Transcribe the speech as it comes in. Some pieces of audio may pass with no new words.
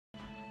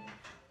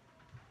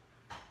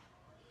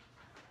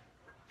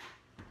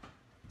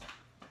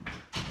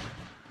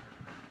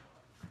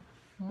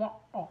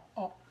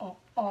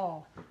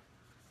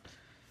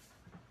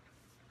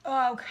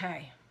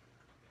Okay.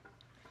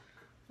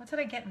 What did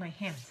I get in my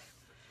hands?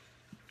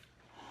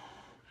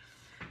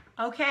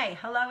 Okay,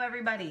 hello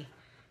everybody.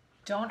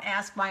 Don't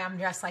ask why I'm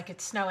dressed like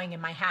it's snowing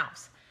in my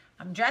house.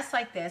 I'm dressed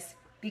like this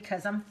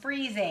because I'm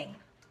freezing.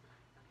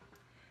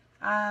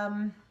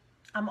 I'm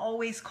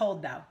always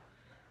cold though.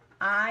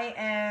 I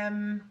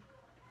am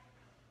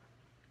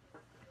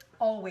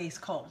always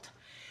cold.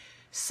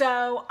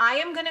 So I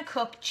am gonna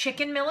cook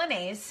chicken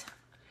Milanese.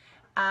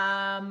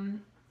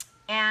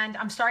 And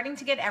I'm starting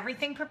to get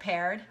everything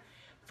prepared.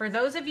 For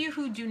those of you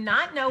who do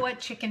not know what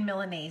chicken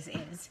Milanese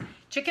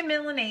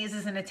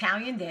is an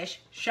Italian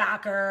dish,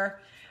 shocker,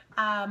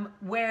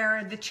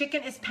 where the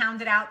chicken is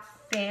pounded out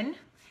thin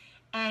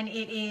and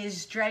it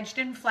is dredged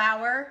in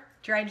flour,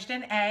 dredged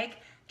in egg,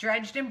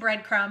 dredged in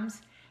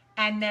breadcrumbs,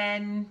 and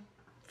then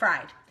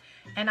fried.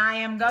 And I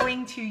am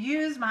going to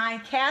use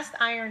my cast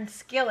iron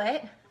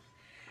skillet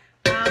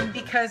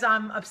because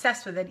I'm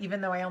obsessed with it, even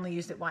though I only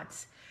used it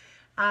once.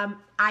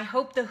 I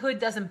hope the hood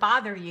doesn't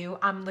bother you.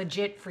 I'm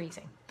legit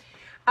freezing.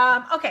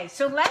 Okay,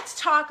 so let's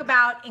talk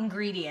about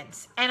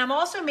ingredients. And I'm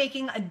also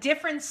making a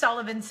different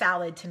Sullivan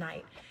salad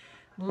tonight.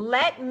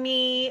 Let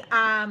me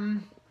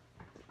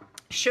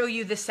show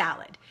you the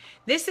salad.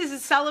 This is a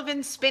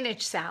Sullivan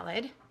spinach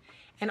salad.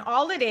 And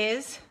all it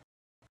is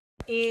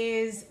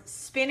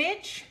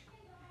spinach,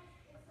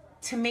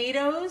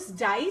 tomatoes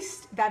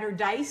that are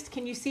diced.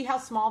 Can you see how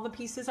small the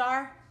pieces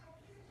are?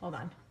 Hold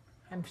on.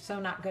 I'm so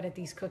not good at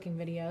these cooking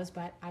videos,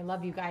 but I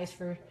love you guys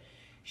for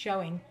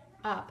showing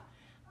up.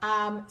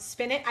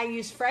 Spinach, I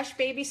use fresh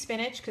baby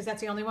spinach because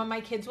that's the only one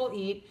my kids will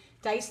eat.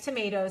 Diced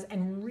tomatoes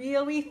and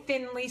really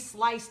thinly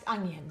sliced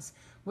onions,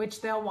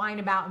 which they'll whine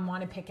about and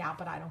want to pick out,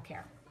 but I don't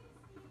care.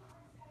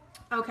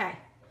 Okay.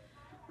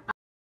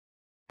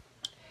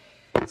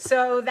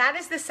 So that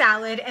is the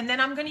salad, and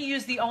then I'm going to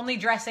use the only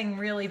dressing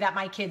really that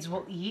my kids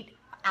will eat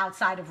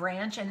outside of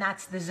ranch, and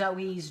that's the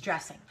Zoe's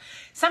dressing.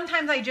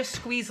 Sometimes I just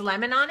squeeze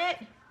lemon on it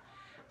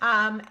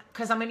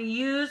because I'm going to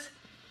use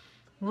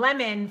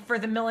lemon for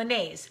the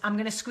Milanese. I'm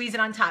going to squeeze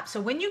it on top.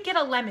 So when you get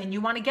a lemon,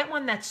 you want to get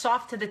one that's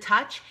soft to the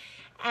touch.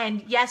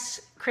 And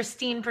yes,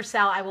 Christine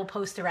Purcell, I will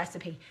post a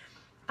recipe.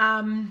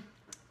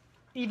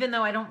 Even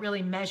though I don't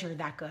really measure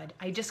that good.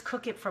 I just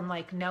cook it from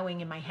like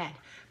knowing in my head.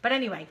 But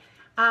anyway,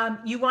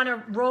 you want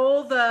to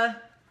roll the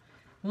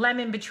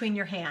lemon between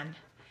your hand.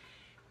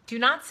 Do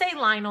not say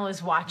Lionel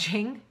is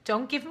watching.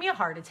 Don't give me a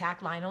heart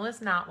attack. Lionel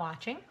is not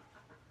watching.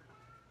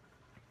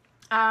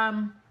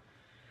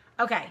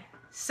 Okay,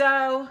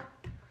 so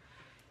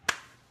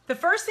the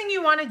first thing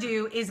you want to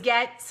do is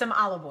get some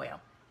olive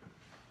oil.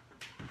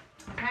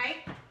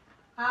 Okay?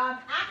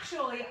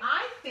 Actually,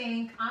 I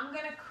think I'm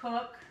going to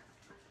cook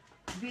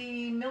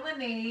the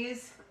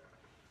Milanese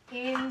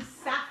in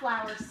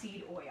safflower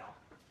seed oil.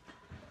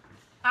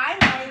 I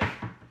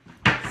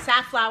like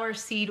safflower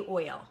seed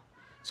oil.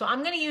 So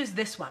I'm going to use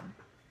this one,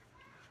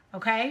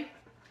 okay?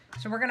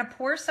 So we're going to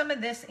pour some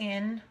of this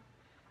in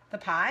the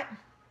pot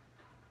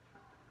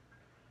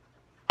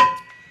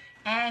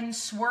and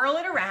swirl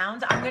it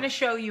around. I'm going to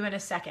show you in a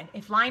second.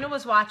 If Lionel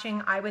was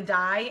watching, I would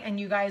die, and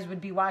you guys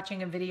would be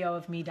watching a video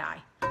of me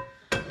die,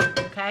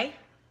 okay?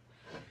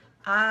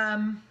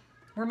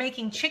 We're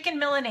making chicken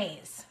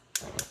Milanese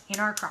in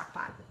our crock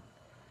pot.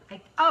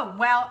 Oh,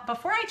 well,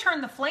 before I turn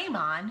the flame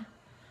on,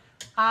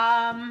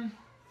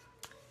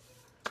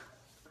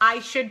 I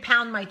should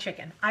pound my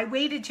chicken. I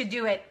waited to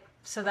do it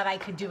so that I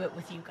could do it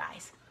with you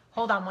guys.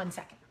 Hold on one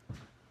second.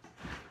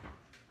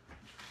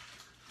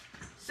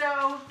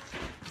 So,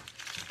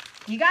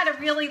 you gotta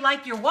really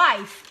like your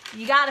wife,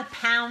 you gotta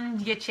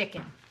pound your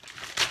chicken.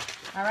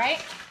 All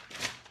right?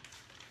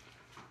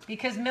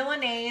 Because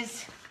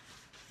Milanese,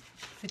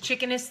 the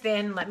chicken is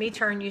thin. Let me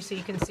turn you so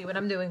you can see what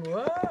I'm doing.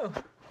 Whoa.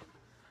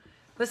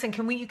 Listen,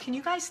 can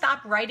you guys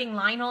stop writing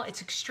Lionel?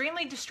 It's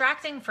extremely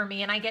distracting for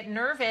me, and I get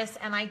nervous,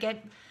 and I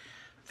get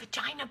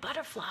vagina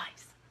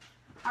butterflies.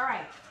 All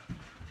right.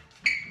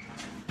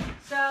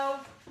 So,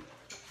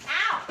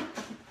 ow.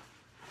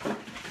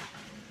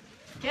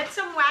 Get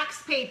some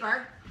wax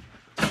paper.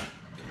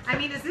 I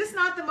mean, is this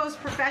not the most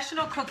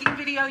professional cooking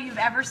video you've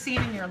ever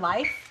seen in your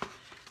life?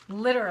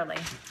 Literally.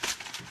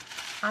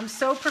 I'm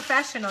so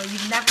professional.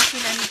 You've never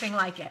seen anything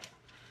like it.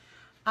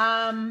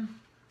 Oh,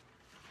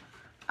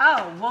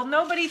 well,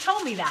 nobody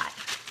told me that.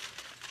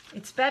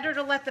 It's better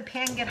to let the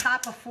pan get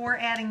hot before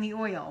adding the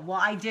oil. Well,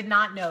 I did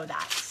not know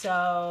that.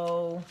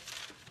 So,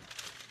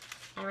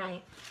 all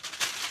right.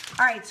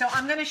 All right, so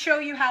I'm going to show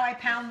you how I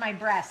pound my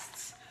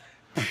breasts.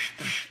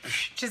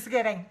 Just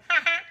kidding.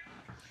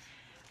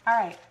 All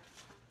right.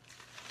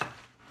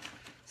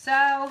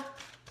 So,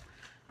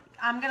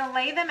 I'm going to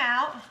lay them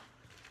out.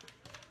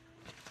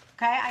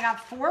 Okay, I got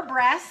 4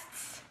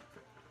 breasts.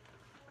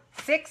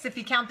 6 if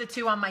you count the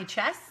 2 on my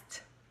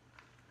chest.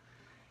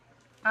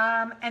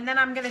 And then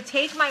I'm going to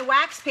take my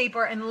wax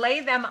paper and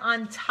lay them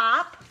on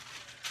top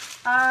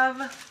of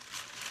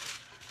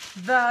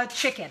the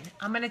chicken.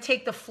 I'm going to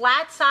take the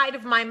flat side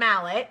of my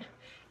mallet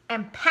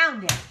and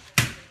pound it.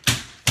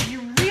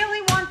 You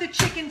really want the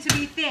chicken to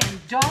be thin.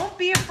 Don't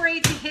be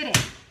afraid to hit it,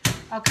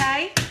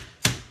 okay?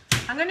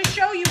 I'm gonna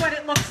show you what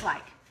it looks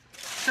like.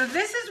 So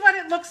this is what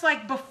it looks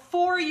like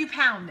before you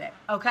pound it,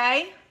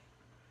 okay?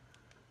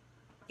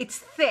 It's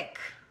thick,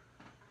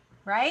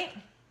 right?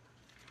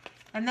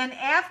 And then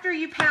after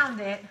you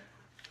pound it,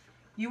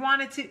 you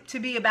want it to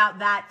be about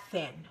that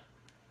thin.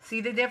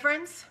 See the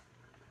difference?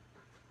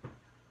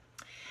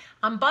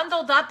 I'm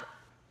bundled up,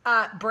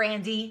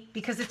 Brandy,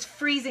 because it's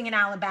freezing in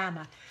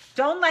Alabama.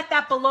 Don't let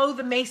that below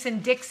the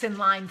Mason-Dixon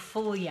line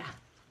fool you,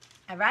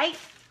 all right?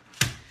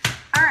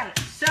 All right,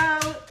 so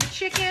the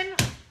chicken,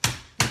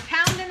 we're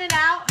pounding it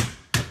out.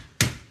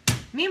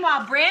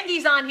 Meanwhile,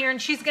 Brandy's on here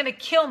and she's gonna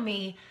kill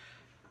me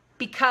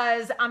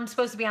because I'm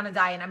supposed to be on a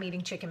diet and I'm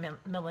eating chicken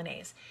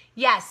Milanese.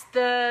 Yes,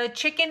 the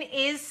chicken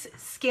is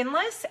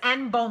skinless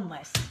and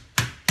boneless.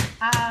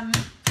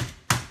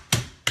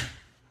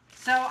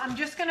 So I'm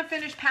just gonna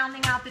finish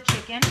pounding out the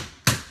chicken.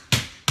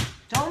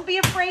 Don't be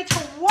afraid to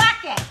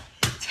whack it.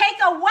 Take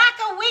a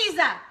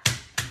whack-a-weezer.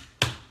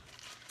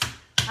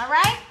 All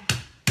right?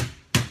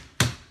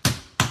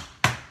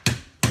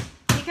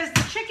 Because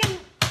the chicken,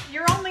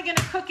 you're only gonna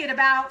cook it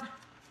about,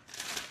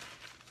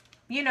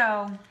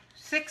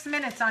 6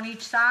 minutes on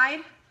each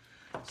side.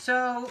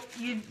 So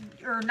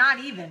or not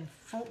even,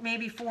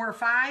 maybe 4 or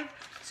 5.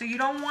 So you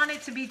don't want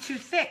it to be too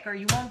thick or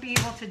you won't be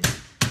able to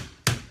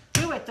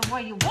do it the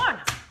way you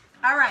want it.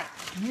 All right,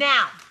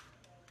 now,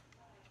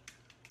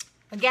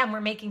 again,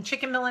 we're making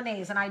chicken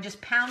Milanese and I just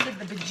pounded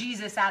the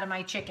bejesus out of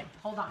my chicken.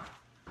 Hold on.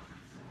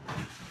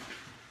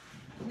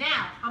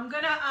 Now, I'm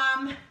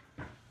gonna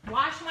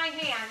wash my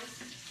hands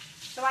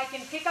so I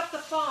can pick up the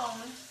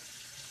phone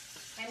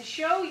and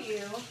show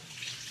you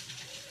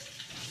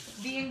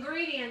the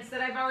ingredients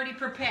that I've already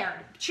prepared.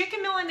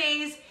 Chicken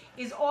Milanese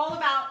is all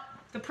about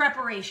the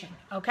preparation,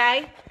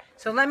 okay?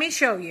 So let me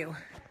show you.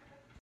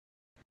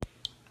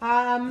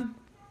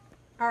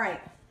 All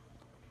right.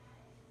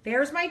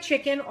 There's my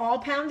chicken all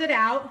pounded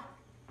out.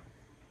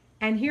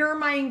 And here are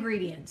my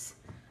ingredients.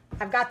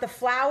 I've got the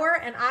flour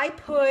and I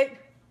put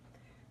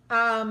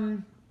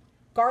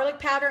garlic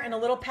powder and a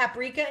little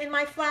paprika in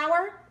my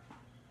flour.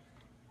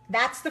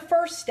 That's the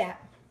first step.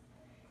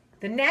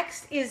 The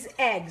next is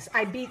eggs.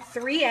 I beat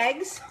 3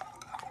 eggs,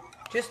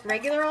 just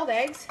regular old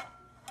eggs.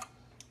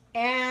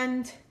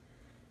 And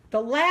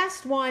the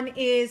last one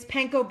is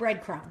panko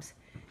breadcrumbs.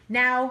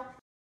 Now,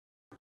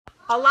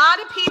 a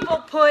lot of people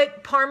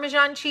put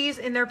Parmesan cheese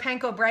in their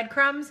panko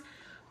breadcrumbs,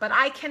 but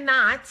I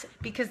cannot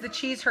because the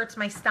cheese hurts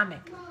my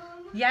stomach. Mom,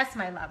 Yes,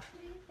 my love. what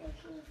are you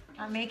making?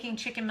 I'm making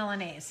chicken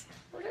Milanese.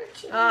 What are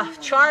chicken Milanese?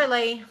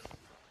 Charlie.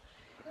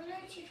 What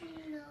are chicken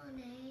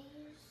Milanese?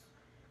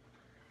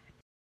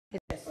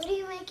 It is. What are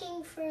you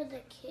making for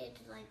the kids,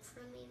 like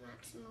for me,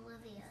 Max, and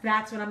Olivia?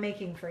 That's what I'm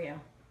making for you.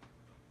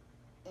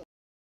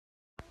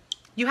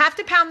 You have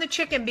to pound the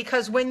chicken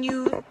because when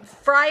you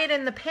fry it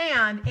in the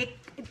pan,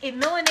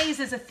 Milanese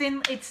is a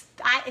thin, it's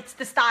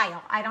the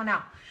style. I don't know.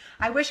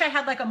 I wish I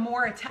had like a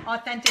more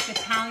authentic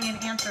Italian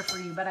answer for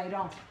you, but I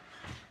don't.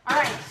 All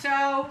right,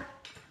 so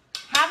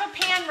have a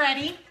pan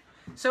ready.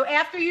 So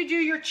after you do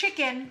your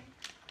chicken,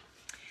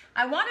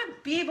 I want to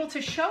be able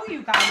to show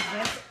you guys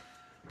this,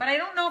 but I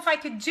don't know if I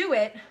could do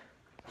it.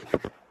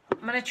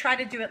 I'm going to try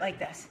to do it like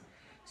this.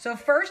 So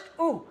first,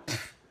 ooh,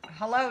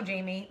 hello,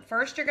 Jamie.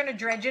 First, you're going to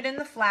dredge it in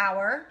the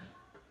flour.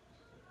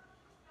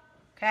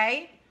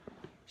 Okay?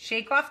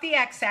 Shake off the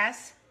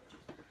excess.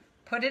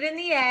 Put it in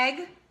the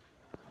egg.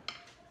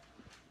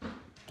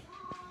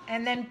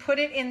 And then put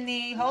it in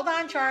the, hold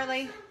on,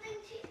 Charlie.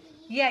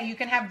 Yeah, you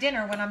can have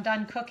dinner when I'm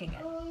done cooking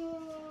it.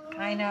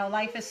 I know,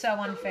 life is so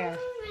unfair.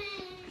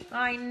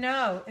 I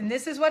know. And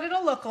this is what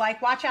it'll look like.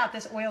 Watch out,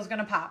 this oil's going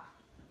to pop.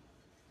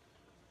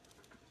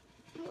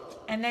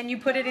 And then you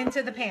put it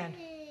into the pan.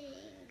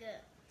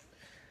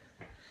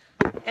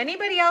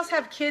 Anybody else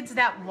have kids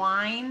that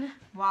whine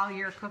while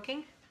you're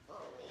cooking?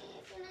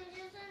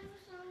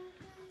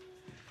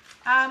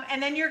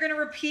 And then you're going to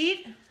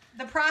repeat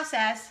the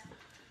process.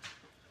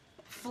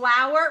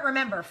 Flour,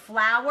 remember,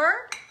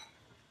 flour.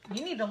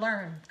 You need to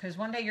learn because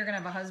one day you're going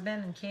to have a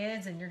husband and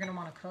kids and you're going to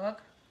want to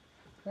cook.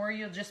 Or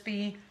you'll just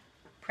be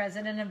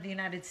president of the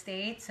United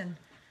States and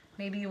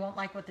maybe you won't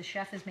like what the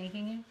chef is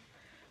making you.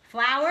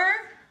 Flour,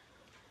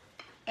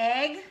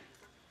 egg,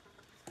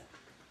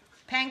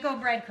 panko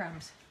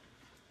breadcrumbs.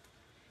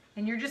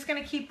 And you're just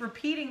going to keep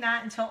repeating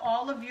that until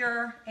all of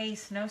your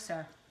ace, no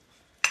sir.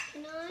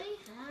 Can I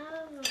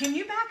have... Can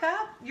you back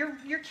up? You're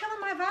killing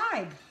my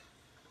vibe.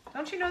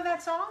 Don't you know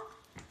that song?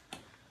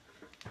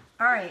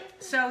 All right,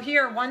 so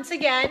here, once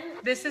again,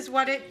 this is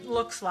what it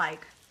looks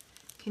like.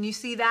 Can you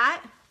see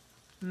that?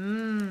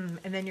 And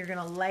then you're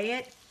gonna lay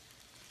it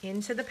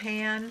into the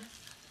pan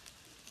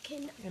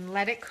and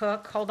let it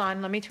cook. Hold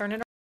on, let me turn it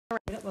around.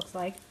 What it looks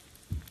like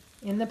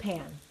in the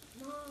pan.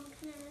 Mom,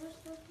 can I have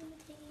something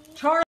to eat?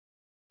 Charlie,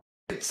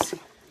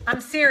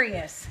 I'm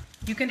serious.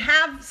 You can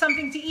have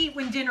something to eat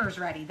when dinner's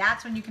ready.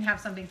 That's when you can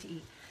have something to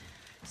eat.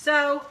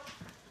 So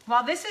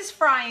while this is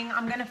frying,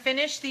 I'm gonna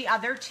finish the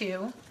other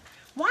 2.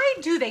 Why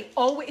do they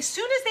always, as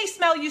soon as they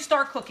smell you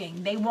start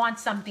cooking, they want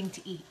something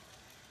to eat?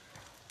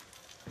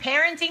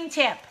 Parenting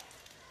tip.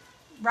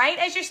 right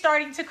as you're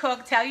starting to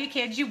cook, tell your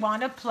kids you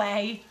want to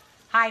play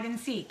hide and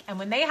seek. And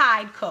when they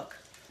hide, cook.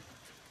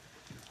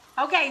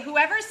 Okay,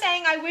 whoever's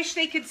saying I wish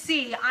they could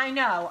see, I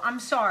know. I'm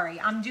sorry.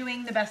 I'm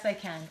doing the best I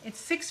can.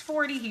 It's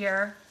 6:40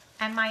 here,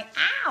 and my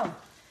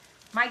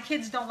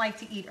kids don't like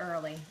to eat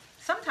early.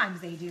 Sometimes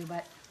they do,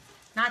 but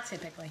not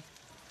typically.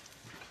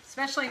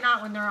 Especially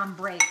not when they're on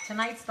break.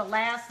 Tonight's the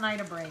last night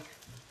of break.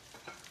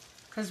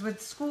 Because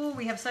with school,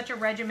 we have such a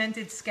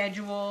regimented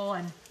schedule,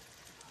 and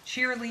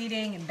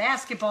cheerleading, and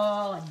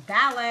basketball, and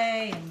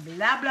ballet, and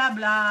blah, blah,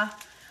 blah.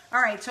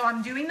 All right, so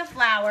I'm doing the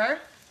flour.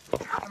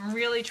 I'm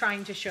really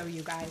trying to show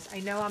you guys. I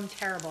know I'm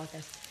terrible at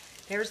this.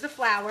 There's the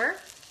flour.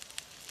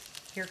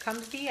 Here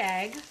comes the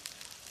egg.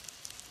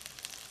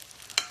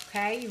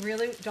 Okay, you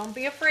really don't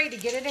be afraid to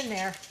get it in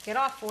there. Get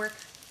off, fork.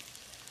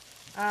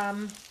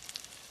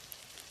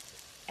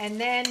 And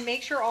then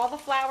make sure all the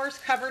flour's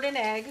covered in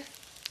egg.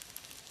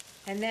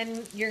 And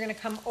then you're going to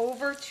come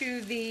over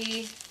to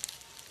the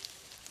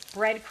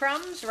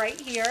breadcrumbs right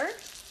here.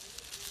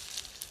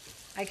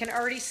 I can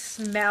already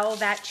smell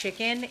that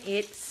chicken.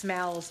 It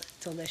smells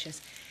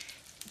delicious.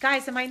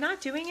 Guys, am I not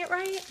doing it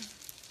right?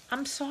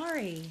 I'm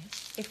sorry.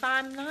 If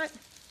I'm not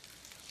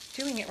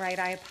doing it right,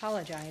 I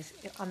apologize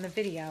on the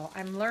video.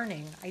 I'm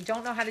learning. I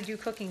don't know how to do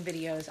cooking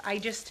videos. I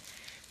just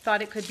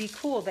thought it could be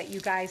cool that you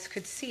guys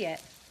could see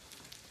it.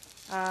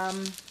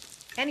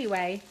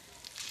 Anyway,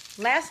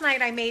 last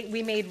night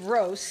we made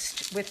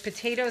roast with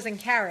potatoes and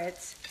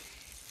carrots,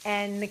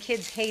 and the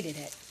kids hated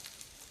it.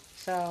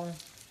 So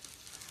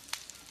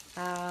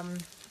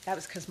that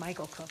was because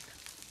Michael cooked.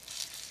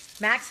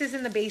 Max is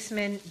in the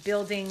basement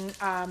building,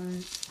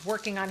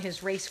 working on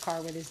his race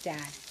car with his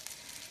dad.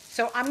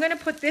 So I'm going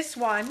to put this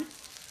one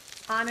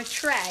on a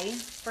tray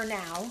for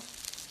now.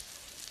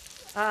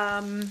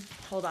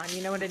 Hold on.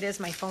 You know what it is?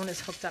 My phone is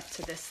hooked up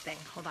to this thing.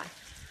 Hold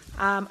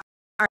on.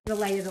 The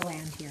lay of the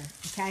land here,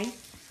 okay?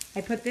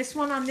 I put this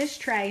one on this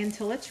tray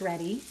until it's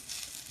ready.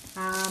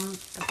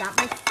 I've got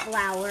my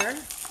flour,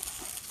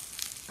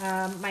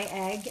 my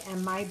egg,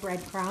 and my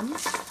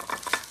breadcrumbs,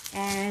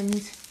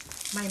 and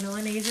my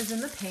Milanese is in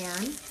the pan.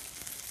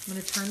 I'm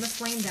going to turn the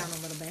flame down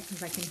a little bit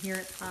because I can hear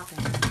it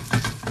popping.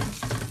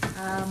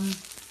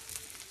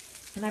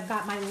 And I've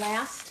got my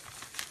last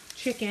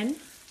chicken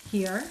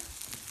here.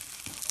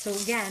 So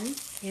again,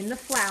 in the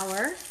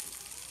flour,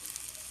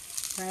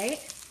 right?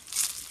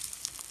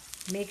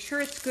 Make sure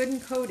it's good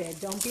and coated.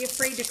 Don't be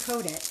afraid to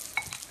coat it,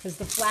 because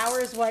the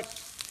flour is what,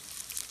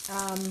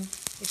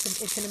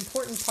 it's an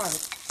important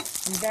part.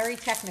 I'm very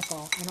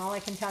technical, and all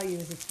I can tell you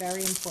is it's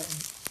very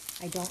important.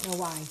 I don't know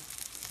why.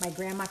 My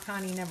Grandma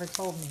Connie never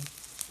told me.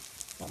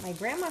 But my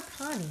Grandma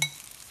Connie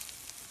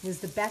was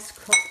the best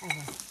cook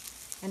ever.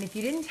 And if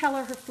you didn't tell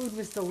her food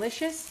was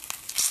delicious,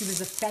 she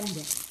was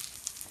offended.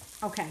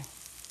 Okay.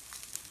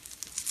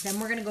 Then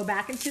we're going to go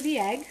back into the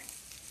egg,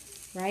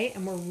 right?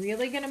 And we're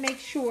really going to make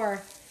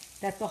sure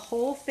that the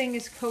whole thing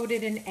is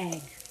coated in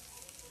egg.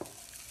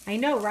 I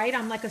know, right?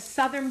 I'm like a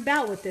Southern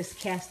belle with this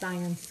cast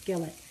iron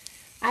skillet.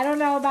 I don't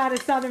know about a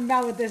Southern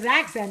belle with this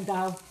accent,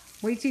 though.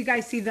 Wait till you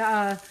guys see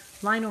the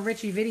Lionel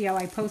Richie video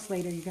I post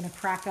later. You're going to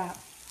crack up.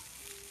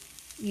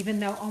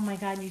 Even though, oh my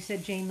God, you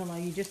said Jane Miller.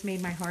 You just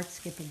made my heart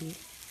skip a beat.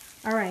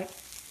 All right.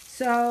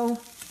 So,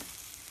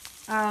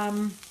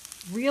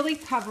 really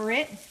cover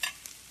it.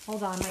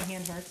 Hold on, my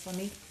hand hurts. Let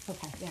me,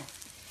 okay, yeah.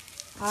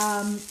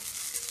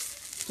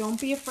 Don't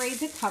be afraid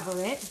to cover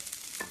it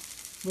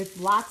with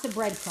lots of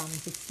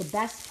breadcrumbs. It's the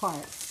best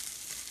part.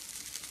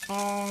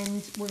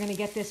 And we're going to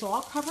get this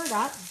all covered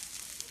up.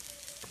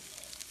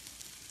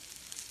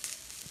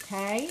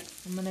 Okay,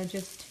 I'm going to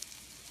just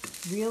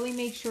really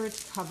make sure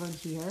it's covered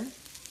here.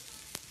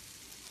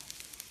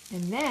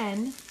 And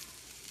then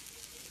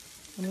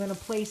I'm going to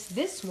place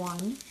this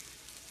one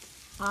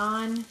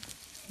on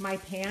my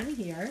pan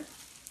here.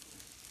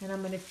 And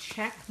I'm going to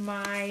check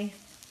my,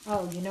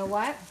 oh, you know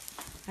what?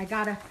 I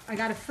got a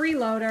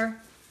freeloader.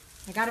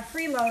 I got a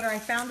freeloader. I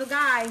found a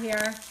guy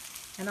here,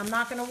 and I'm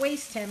not going to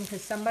waste him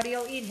because somebody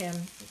will eat him.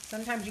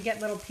 Sometimes you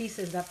get little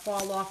pieces that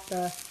fall off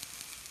the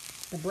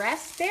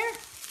breast there,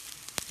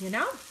 you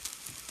know?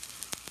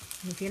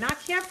 And if you're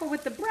not careful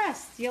with the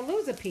breast, you'll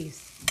lose a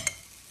piece.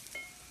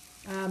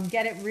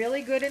 Get it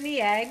really good in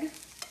the egg.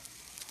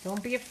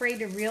 Don't be afraid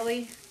to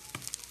really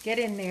get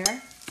in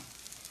there.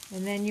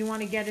 And then you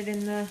want to get it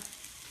in the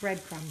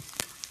breadcrumbs.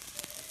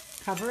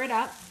 Cover it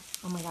up.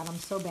 Oh my God, I'm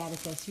so bad at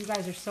this. You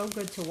guys are so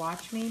good to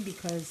watch me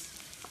because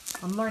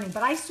I'm learning.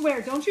 But I swear,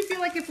 don't you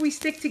feel like if we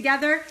stick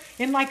together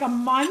in like a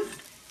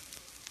month,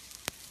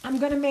 I'm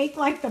going to make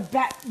like the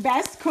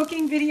best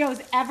cooking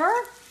videos ever?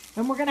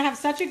 And we're going to have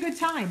such a good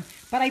time.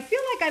 But I feel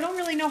like I don't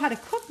really know how to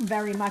cook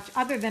very much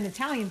other than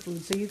Italian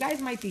food. So you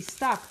guys might be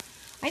stuck.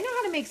 I know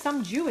how to make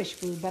some Jewish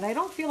food, but I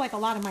don't feel like a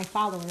lot of my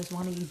followers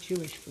want to eat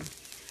Jewish food.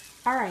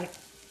 All right.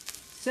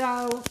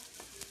 So,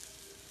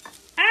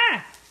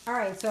 all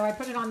right, so I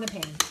put it on the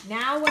pan.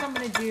 Now what I'm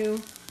going to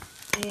do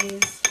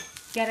is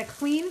get a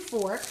clean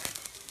fork,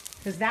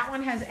 because that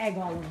one has egg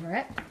all over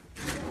it.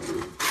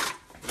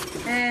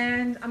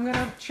 And I'm going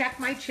to check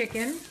my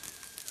chicken.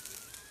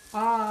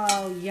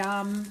 Oh,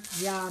 yum,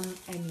 yum,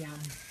 and yum.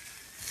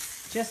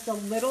 Just a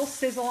little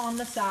sizzle on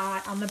the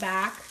side, on the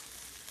back.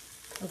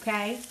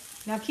 Okay.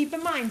 Now keep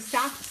in mind,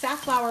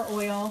 safflower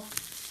oil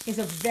is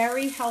a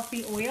very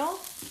healthy oil.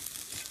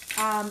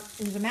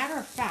 As a matter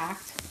of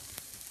fact,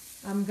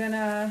 I'm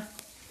gonna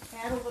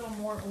add a little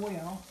more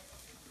oil.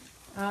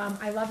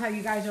 I love how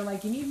you guys are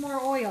like, you need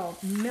more oil.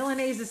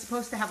 Milanese is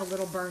supposed to have a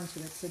little burn to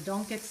it, so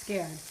don't get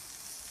scared.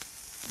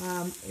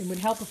 It would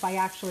help if I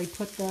actually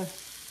put the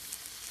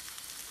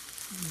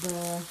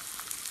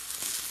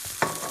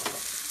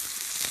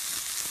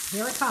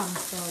here it comes,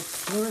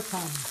 folks. Here it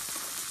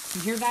comes.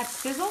 You hear that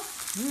sizzle?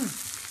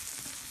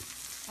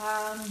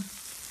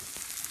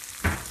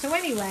 So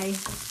anyway,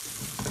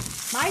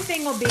 my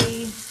thing will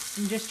be,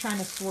 I'm just trying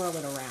to swirl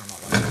it around a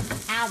little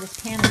bit. Ow, this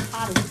pan is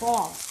hot as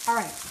balls. All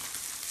right.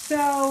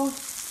 So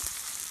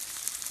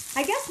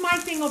I guess my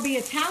thing will be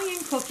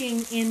Italian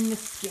cooking in the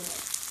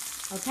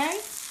skillet.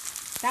 Okay?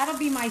 That'll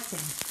be my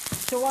thing.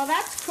 So while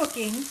that's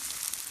cooking,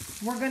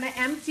 we're going to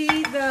empty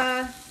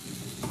the...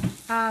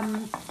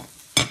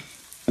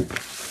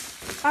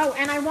 Oh,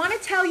 and I want to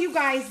tell you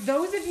guys,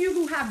 those of you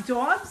who have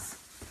dogs,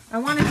 I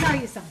want to tell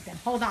you something.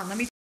 Hold on, let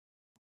me...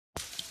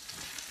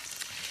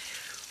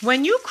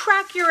 When you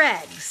crack your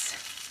eggs,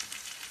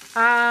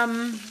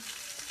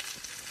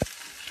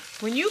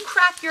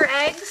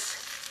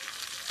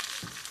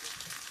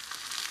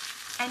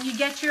 and you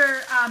get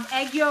your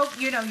egg yolk,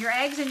 you know, your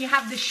eggs, and you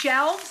have the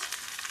shells,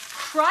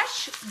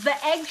 crush the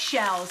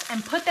eggshells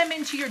and put them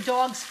into your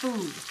dog's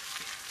food.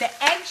 The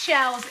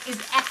eggshells is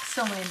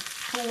excellent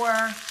for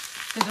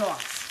the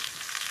dogs.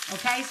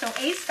 Okay, so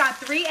Ace got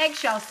 3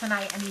 eggshells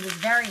tonight and he was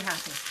very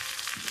happy.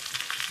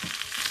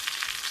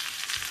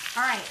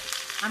 All right,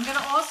 I'm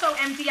gonna also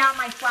empty out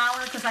my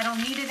flour because I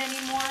don't need it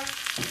anymore.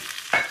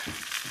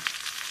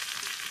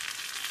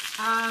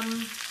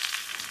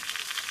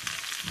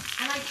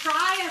 And I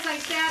try, as I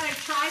said, I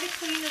try to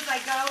clean as I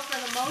go for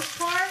the most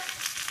part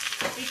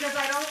because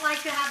I don't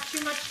like to have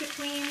too much to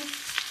clean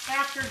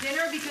after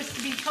dinner because,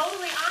 to be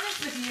totally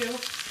honest with you,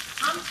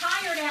 I'm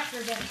tired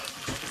after dinner.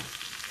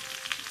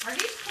 Are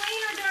these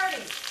clean or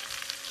dirty?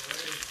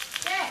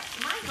 Yeah,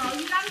 Michael,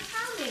 you gotta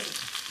tell me.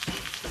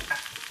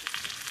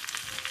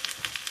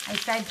 I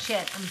said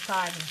shit, I'm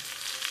sorry.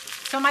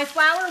 So my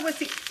flour was,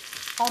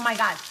 oh my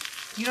God,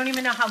 you don't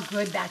even know how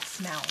good that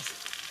smells.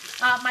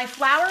 My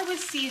flour was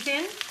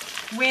seasoned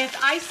with,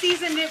 I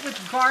seasoned it with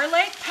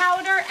garlic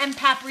powder and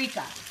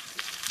paprika.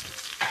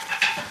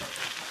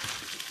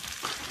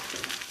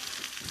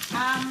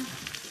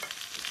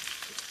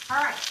 All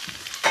right,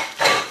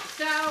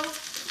 so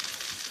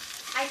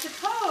I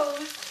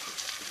suppose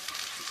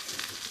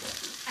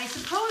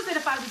that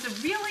if I was a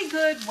really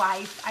good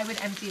wife, I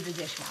would empty the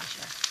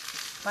dishwasher,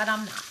 but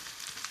I'm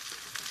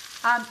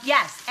not.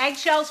 Yes,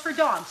 eggshells for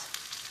dogs.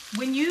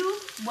 When you,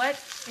 what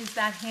is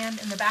that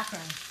hand in the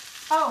background?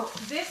 Oh,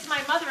 this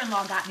my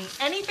mother-in-law got me.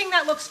 Anything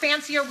that looks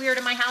fancy or weird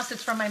in my house,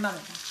 it's from my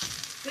mother-in-law.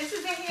 This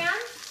is a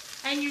hand,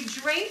 and you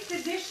drape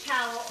the dish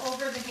towel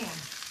over the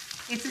hand.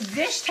 It's a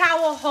dish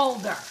towel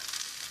holder.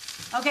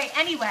 Okay,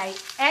 anyway,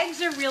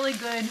 eggs are really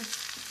good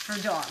for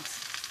dogs,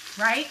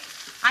 right?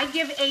 I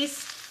give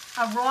Ace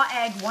a raw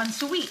egg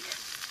once a week.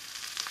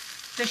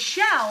 The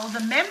shell,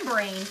 the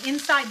membrane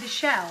inside the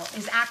shell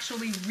is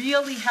actually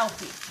really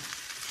healthy.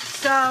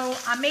 So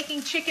I'm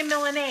making chicken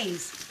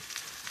Milanese.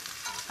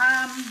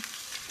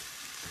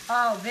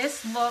 Oh,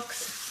 this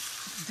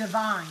looks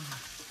divine,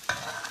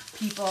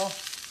 people.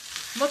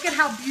 Look at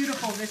how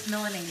beautiful this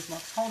Milanese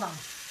looks. Hold on.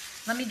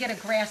 Let me get a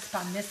grasp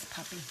on this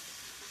puppy.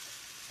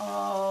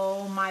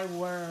 Oh, my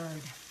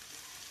word.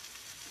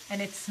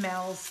 And it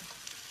smells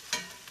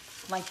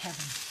like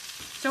heaven.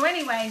 So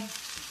anyway,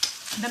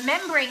 the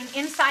membrane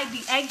inside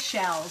the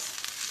eggshells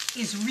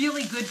is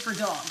really good for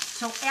dogs.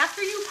 So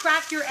after you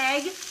crack your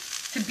egg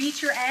to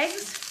beat your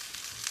eggs,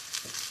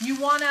 you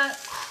want to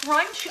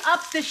crunch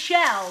up the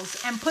shells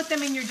and put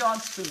them in your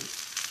dog's food.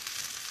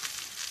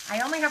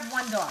 I only have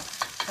one dog,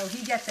 so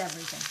he gets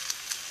everything.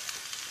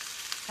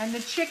 And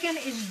the chicken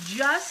is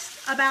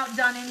just about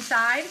done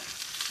inside.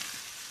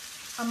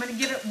 I'm going to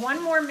give it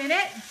one more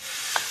minute.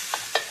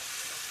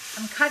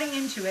 I'm cutting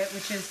into it,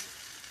 which is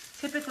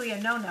typically a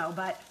no-no,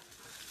 but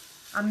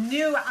I'm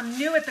new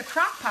at the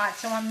crock pot,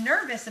 so I'm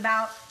nervous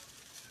about,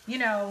 you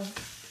know,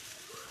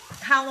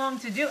 how long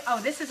to do. Oh,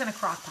 this isn't a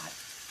crock pot.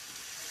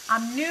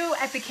 I'm new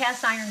at the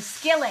cast iron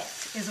skillet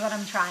is what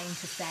I'm trying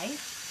to say.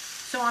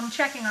 So I'm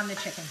checking on the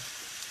chicken.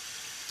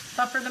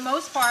 But for the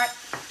most part,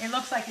 it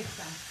looks like it's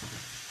done.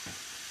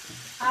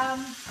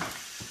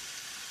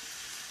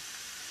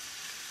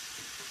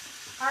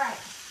 All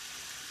right,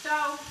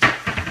 so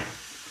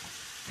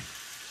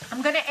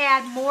I'm gonna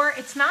add more.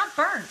 It's not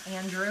burnt,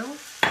 Andrew.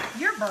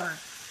 You're burnt.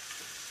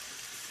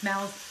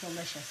 Smells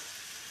delicious.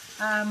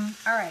 All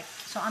right,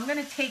 so I'm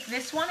gonna take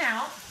this one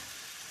out.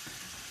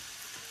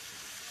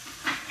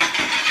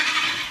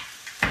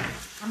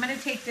 I'm gonna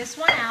take this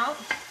one out,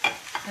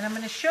 and I'm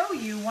gonna show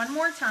you one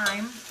more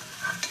time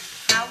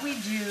how we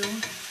do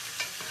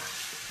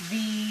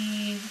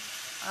the,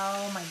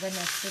 oh my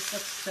goodness, this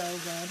looks so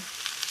good.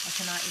 I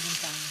cannot even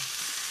tell you.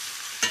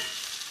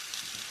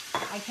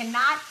 I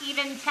cannot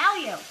even tell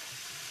you.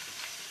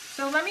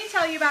 So let me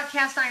tell you about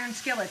cast iron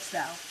skillets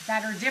though,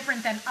 that are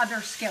different than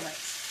other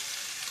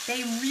skillets.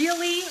 They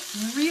really,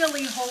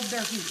 really hold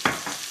their heat.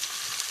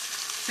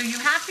 So you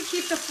have to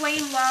keep the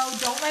flame low.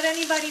 Don't let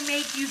anybody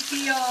make you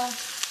feel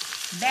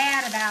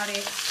bad about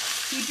it.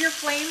 Keep your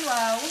flame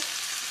low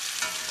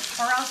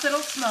or else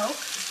it'll smoke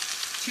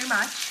too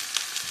much.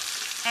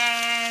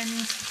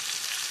 And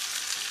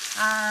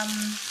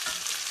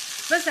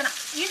listen,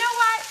 you know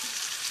what?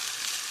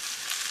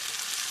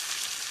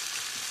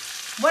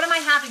 What am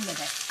I having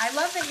with it? I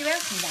love that you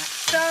asked me that.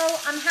 So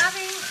I'm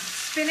having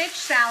spinach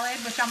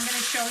salad, which I'm going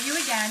to show you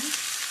again.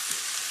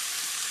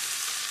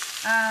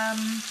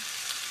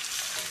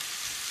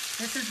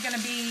 This is going to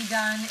be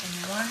done in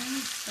 1,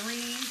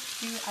 3,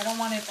 2. I don't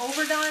want it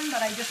overdone, but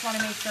I just want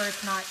to make sure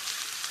it's not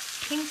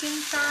pink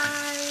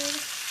inside.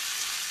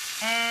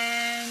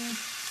 And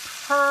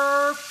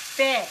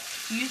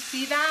perfect. Do you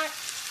see that?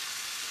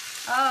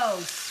 Oh,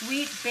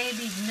 sweet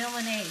baby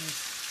Milanese.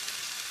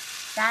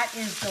 That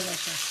is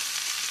delicious.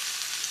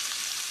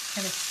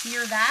 Gonna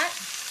sear that,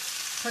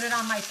 put it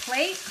on my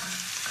plate,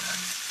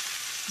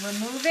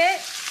 remove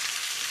it.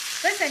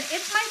 Listen,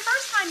 it's my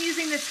first time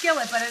using the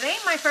skillet, but it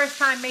ain't my first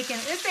time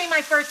this ain't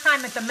my first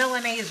time at the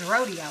Milanese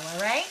rodeo, all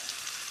right?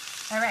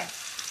 All right.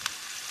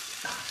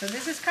 So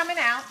this is coming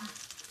out,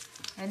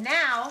 and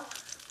now,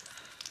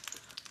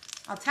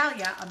 I'll tell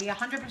you, I'll be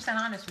 100%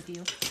 honest with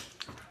you.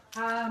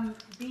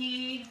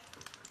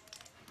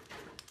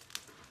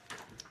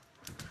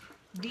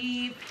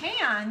 The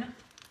pan,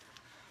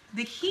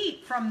 the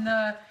heat from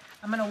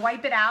I'm gonna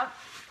wipe it out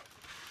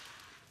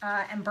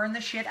and burn the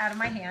shit out of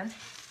my hand,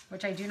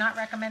 which I do not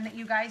recommend that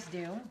you guys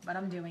do, but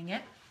I'm doing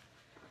it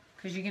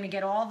because you're gonna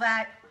get all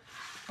that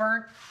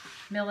burnt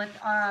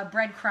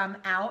breadcrumb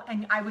out.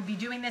 And I would be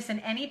doing this in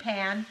any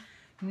pan,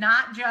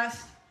 not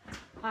just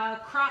a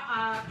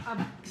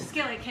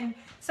skillet. Can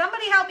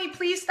somebody help me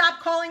please stop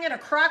calling it a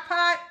crock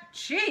pot?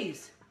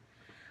 Jeez.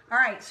 All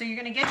right, so you're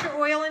gonna get your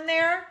oil in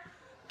there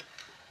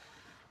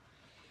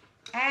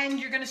and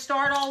you're gonna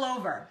start all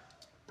over,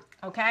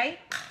 okay?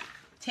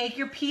 Take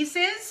your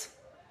pieces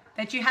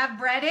that you have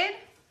breaded,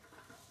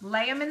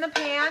 lay them in the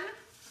pan,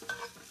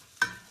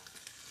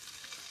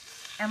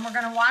 and we're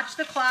gonna watch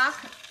the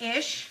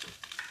clock-ish,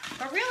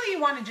 but really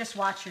you wanna just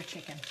watch your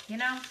chicken, you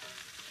know?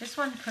 This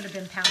one could have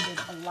been pounded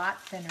a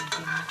lot thinner,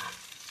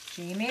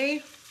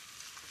 Jamie.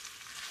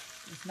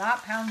 It's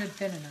not pounded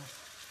thin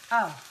enough.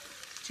 Oh,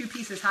 2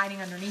 pieces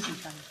hiding underneath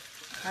each other.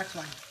 That's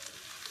why.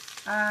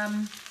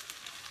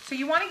 So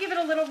you want to give it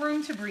a little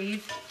room to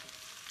breathe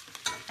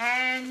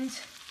and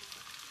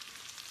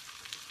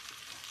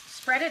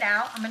spread it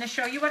out. I'm going to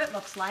show you what it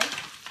looks like.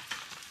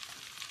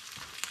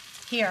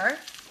 Here,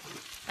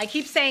 I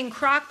keep saying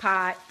crock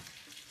pot,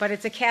 but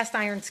it's a cast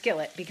iron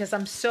skillet because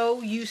I'm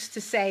so used to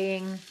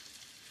saying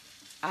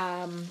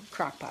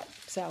crock pot.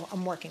 So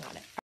I'm working on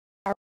it.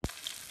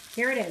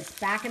 Here it is,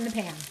 back in the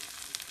pan.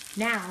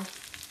 Now,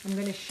 I'm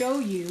going to show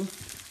you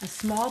a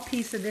small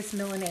piece of this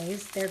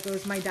Milanese. There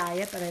goes my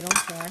diet, but I don't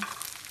care.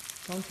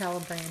 Don't tell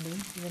her, Brandy,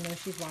 even though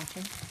she's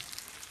watching.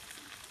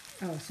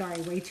 Oh,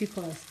 sorry, way too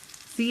close.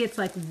 See, it's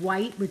like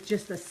white with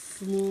just a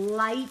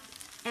slight,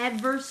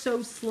 ever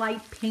so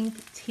slight pink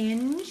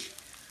tinge.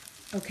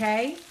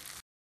 Okay?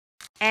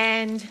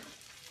 And,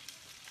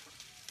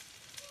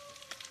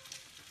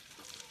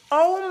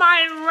 oh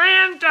my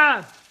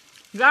Lanta!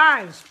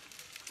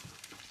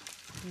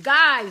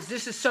 Guys,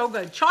 this is so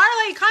good.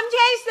 Charlie, come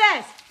taste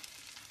this.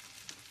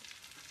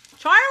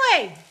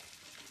 Charlie.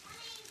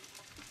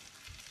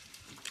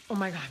 Oh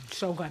my God,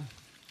 so good.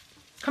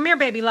 Come here,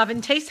 baby love,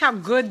 and taste how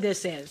good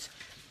this is.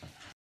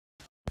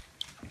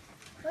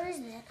 What is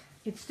it?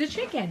 It's the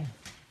chicken.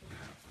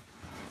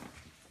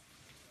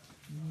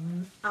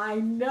 I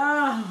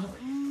know.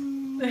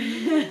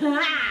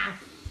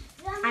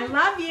 I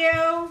love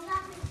you.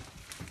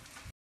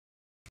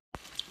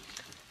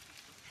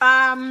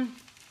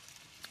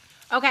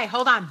 Okay,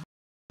 hold on.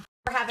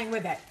 We're having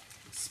with it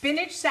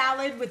spinach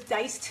salad with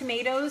diced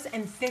tomatoes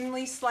and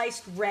thinly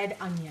sliced red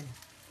onion.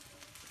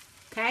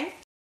 Okay?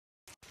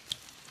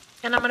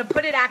 And I'm going to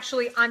put it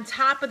actually on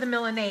top of the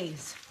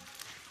Milanese.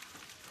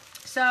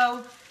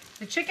 So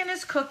the chicken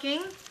is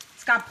cooking.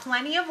 It's got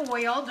plenty of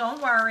oil.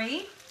 Don't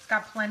worry. It's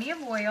got plenty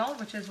of oil,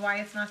 which is why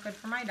it's not good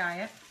for my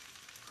diet.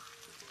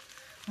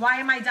 Why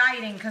am I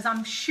dieting? Because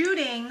I'm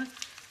shooting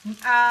in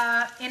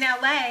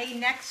LA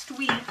next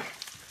week.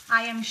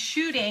 I am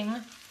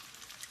shooting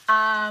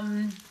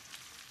an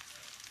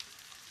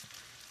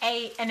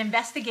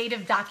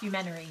investigative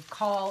documentary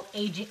called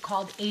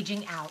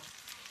Aging Out.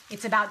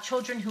 It's about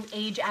children who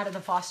age out of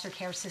the foster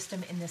care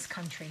system in this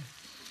country.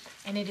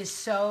 And it is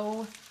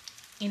so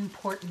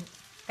important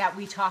that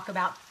we talk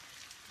about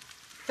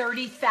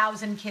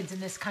 30,000 kids in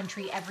this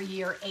country every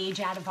year age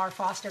out of our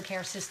foster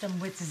care system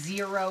with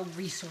zero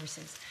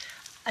resources.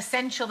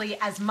 Essentially,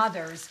 as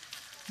mothers,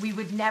 we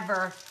would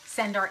never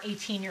send our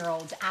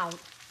 18-year-olds out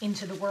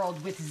into the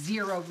world with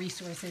zero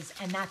resources,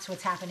 and that's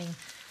what's happening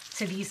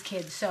to these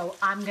kids. So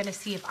I'm gonna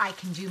see if I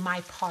can do my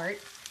part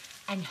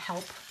and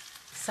help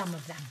some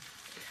of them.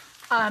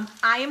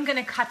 I am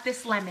gonna cut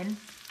this lemon.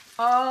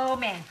 Oh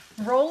man,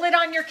 roll it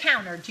on your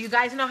counter. Do you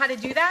guys know how to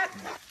do that?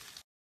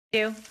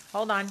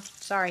 Hold on,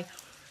 sorry.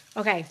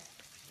 Okay,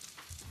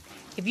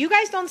 if you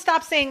guys don't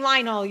stop saying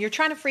Lionel, you're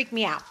trying to freak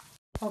me out.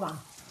 Hold on.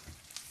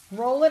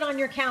 Roll it on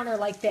your counter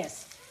like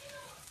this.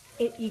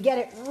 You get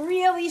it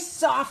really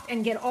soft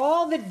and get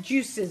all the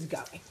juices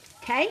going,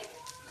 okay?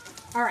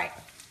 All right.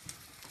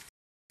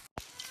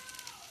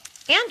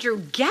 Andrew,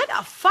 get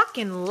a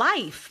fucking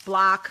life,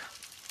 Block.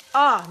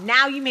 Oh,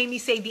 now you made me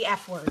say the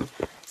F word.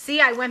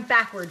 See, I went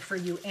backward for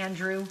you,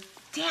 Andrew.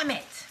 Damn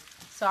it.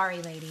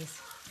 Sorry,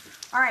 ladies.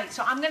 All right,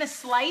 so I'm going to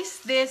slice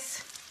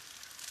this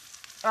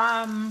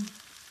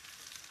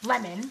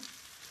lemon.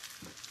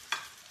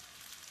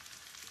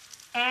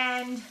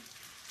 And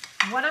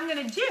what I'm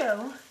going to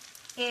do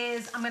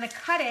is I'm going to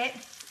cut it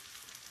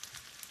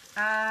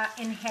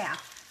in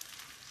half.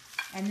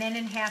 And then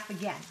in half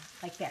again,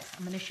 like this.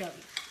 I'm going to show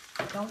you.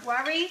 Don't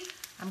worry,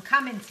 I'm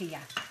coming to you.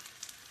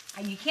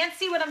 You can't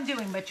see what I'm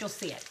doing, but you'll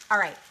see it. All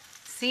right,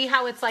 see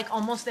how it's like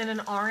almost in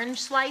an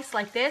orange slice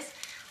like this?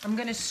 I'm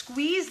gonna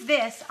squeeze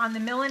this on the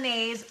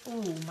Milanese.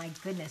 Ooh, my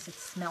goodness, it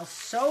smells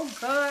so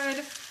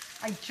good.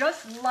 I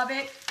just love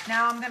it.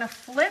 Now I'm gonna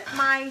flip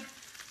my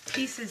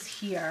pieces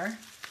here,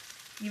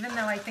 even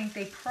though I think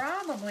they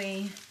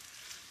probably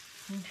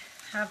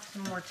have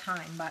some more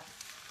time, but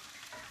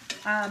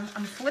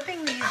I'm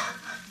flipping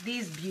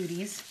these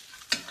beauties.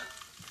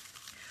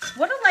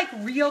 What do like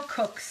real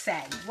cooks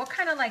say? What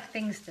kind of like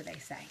things do they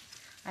say?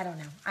 I don't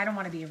know. I don't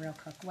want to be a real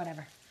cook,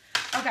 whatever.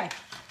 Okay,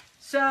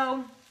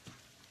 so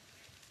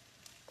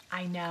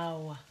I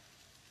know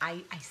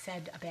I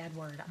said a bad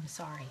word. I'm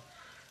sorry.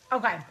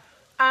 Okay,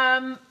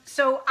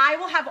 so I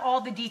will have all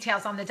the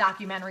details on the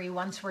documentary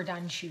once we're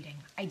done shooting.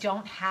 I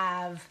don't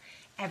have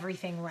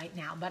everything right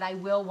now, but I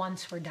will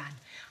once we're done.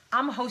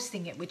 I'm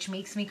hosting it, which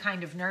makes me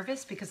kind of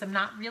nervous because I'm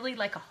not really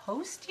like a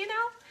host, you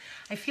know?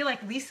 I feel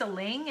like Lisa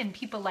Ling and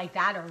people like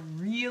that are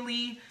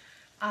really,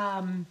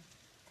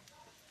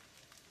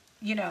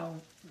 you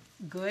know,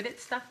 good at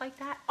stuff like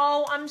that.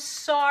 Oh, I'm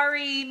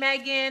sorry,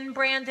 Megan,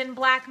 Brandon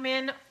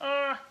Blackman.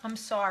 I'm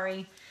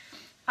sorry.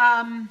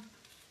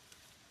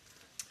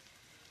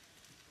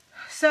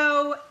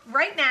 So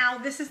right now,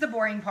 this is the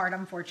boring part,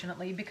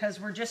 unfortunately,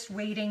 because we're just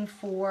waiting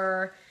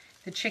for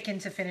the chicken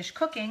to finish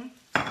cooking.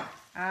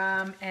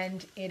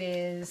 And it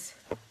is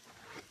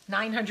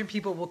 900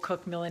 people will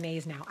cook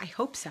Milanese now. I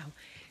hope so.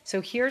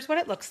 So here's what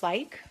it looks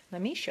like.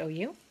 Let me show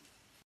you.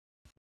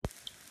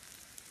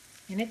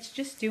 And it's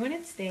just doing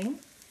its thing.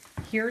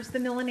 Here's the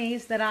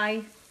Milanese that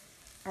I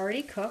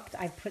already cooked.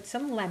 I put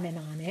some lemon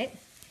on it.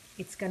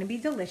 It's going to be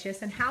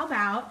delicious. And how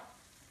about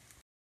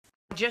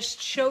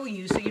just show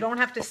you, so you don't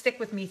have to stick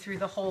with me through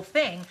the whole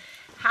thing.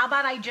 How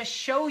about I just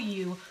show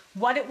you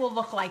what it will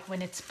look like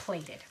when it's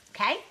plated,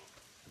 okay?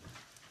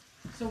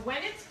 So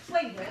when it's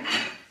plated,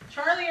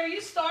 Charlie, are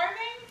you starving?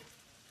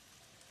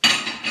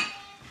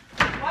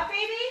 What,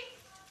 baby?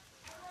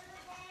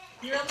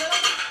 You're a little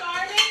bit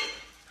starving?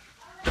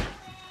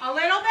 A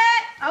little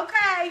bit?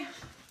 Okay.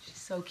 She's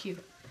so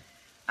cute.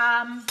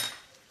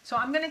 So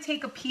I'm going to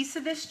take a piece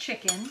of this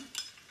chicken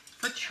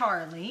for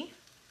Charlie,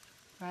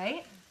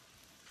 right?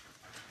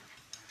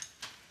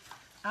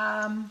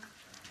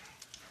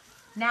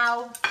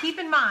 Now, keep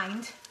in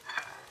mind,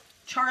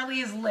 Charlie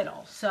is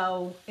little,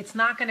 so it's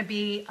not going to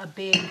be a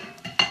big,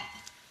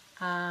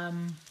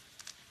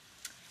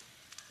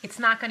 it's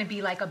not going to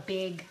be like a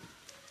big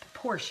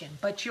portion,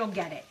 but you'll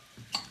get it.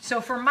 So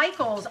for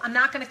Michael's, I'm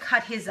not going to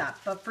cut his up,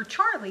 but for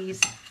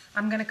Charlie's,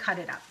 I'm going to cut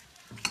it up.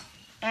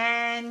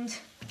 And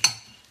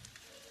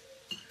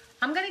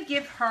I'm going to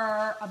give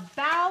her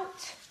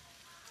about,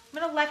 I'm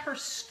going to let her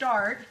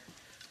start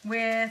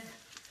with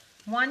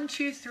 1,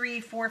 2, 3,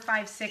 4,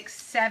 5, 6,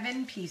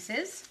 7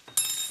 pieces.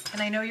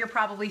 And I know you're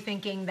probably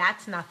thinking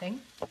that's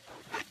nothing.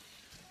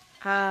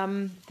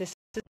 This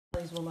is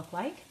what these will look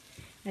like.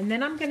 And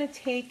then I'm going to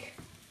take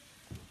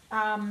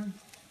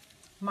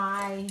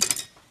my,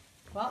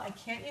 well, I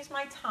can't use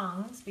my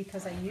tongs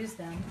because I use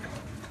them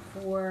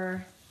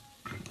for,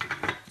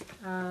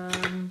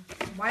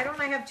 why don't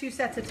I have 2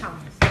 sets of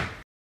tongs?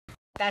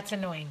 That's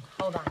annoying.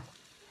 Hold on.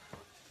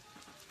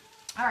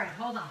 All right,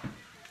 hold on.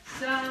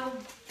 So,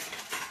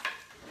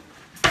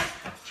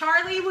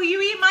 Charlie, will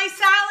you eat my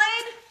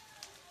salad?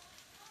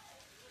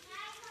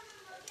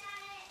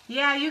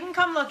 Yeah, you can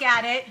come look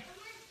at it.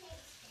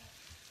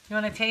 You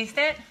want to taste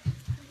it?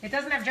 It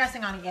doesn't have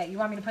dressing on it yet. You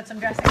want me to put some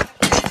dressing?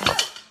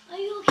 Are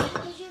you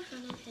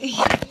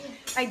okay?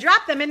 I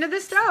dropped them into the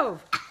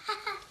stove.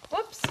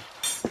 Whoops.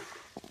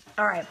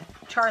 All right,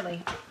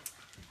 Charlie.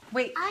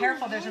 Wait,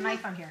 careful. There's a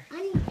knife on here.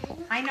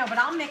 I know, but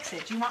I'll mix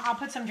it. I'll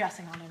put some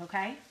dressing on it,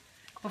 okay?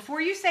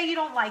 Before you say you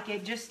don't like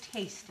it, just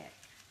taste it.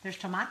 There's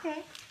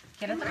tomate.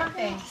 Quiero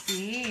tomate.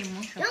 Sí,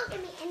 mucho. Don't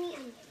give me any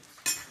onions.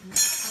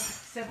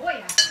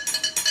 Cebolla.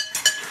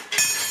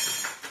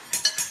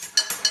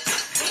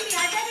 Amy,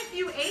 I bet if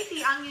you ate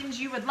the onions,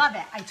 you would love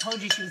it. I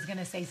told you she was going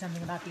to say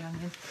something about the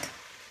onions.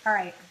 All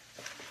right.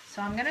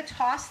 So I'm gonna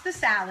toss the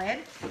salad.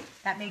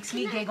 That makes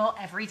me giggle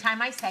every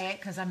time I say it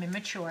because I'm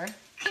immature.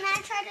 Can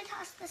I try to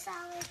toss the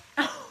salad?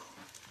 Can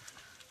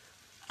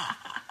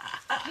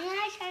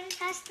I try to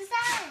toss the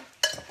salad?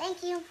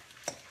 Thank you.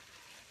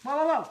 Whoa,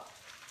 whoa, whoa.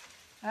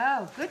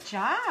 Oh, good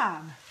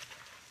job.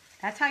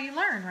 That's how you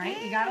learn,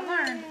 right? You gotta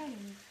learn.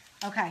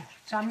 Okay,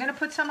 so I'm gonna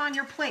put some on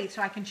your plate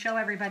so I can show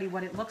everybody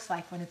what it looks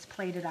like when it's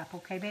plated up.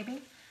 Okay,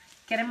 baby?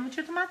 ¿Quieres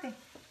mucho tomate?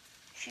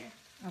 Sure.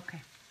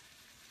 Okay.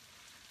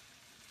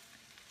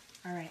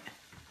 All right.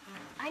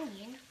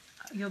 Onion.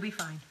 You'll be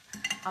fine.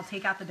 I'll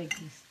take out the big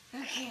piece.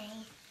 Okay.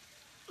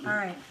 All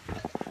right.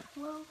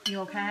 Well,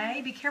 You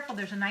okay? Be careful,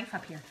 there's a knife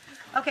up here.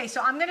 Okay,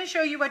 so I'm gonna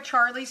show you what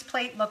Charlie's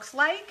plate looks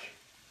like.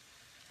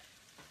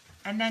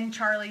 And then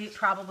Charlie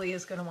probably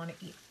is gonna wanna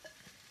eat.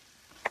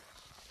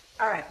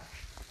 All right.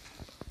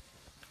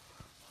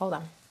 Hold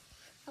on.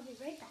 I'll be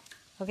right back.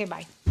 Okay,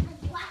 bye.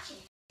 Watch it.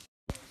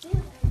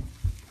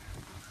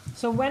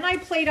 So when I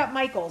plate up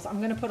Michael's,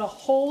 I'm gonna put a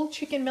whole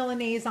chicken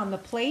Milanese on the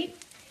plate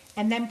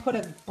and then put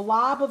a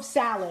blob of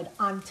salad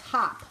on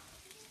top.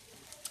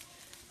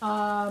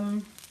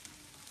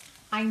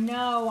 I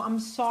know, I'm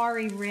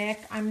sorry,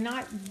 Rick. I'm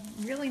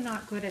really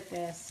not good at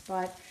this,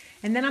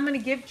 and then I'm gonna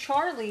give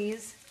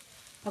Charlie's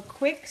a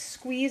quick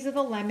squeeze of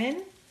the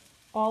lemon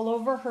all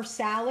over her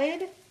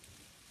salad,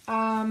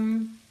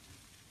 and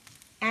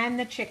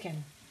the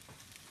chicken.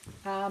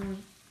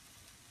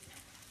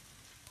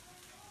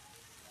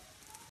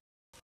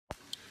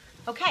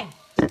 Okay,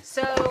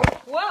 so,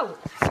 whoa,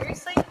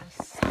 seriously? I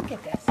suck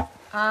at this.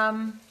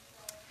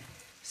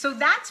 So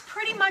that's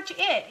pretty much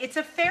it. It's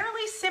a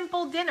fairly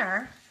simple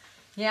dinner.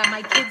 Yeah,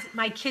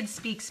 my kids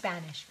speak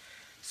Spanish.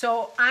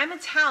 So I'm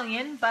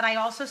Italian, but I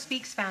also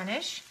speak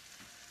Spanish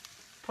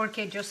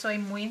porque yo soy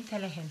muy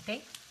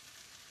inteligente.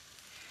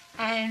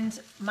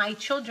 And my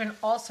children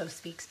also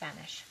speak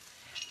Spanish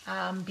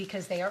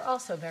because they are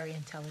also very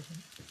intelligent.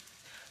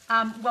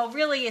 Well,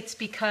 really, it's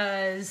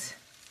because...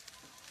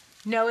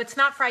 No, it's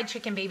not fried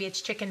chicken, baby.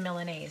 It's chicken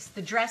Milanese.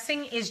 The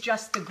dressing is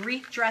just the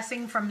Greek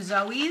dressing from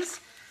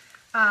Zoe's.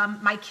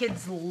 My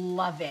kids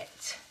love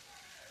it.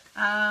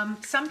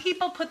 Some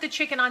people put the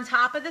chicken on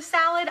top of the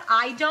salad.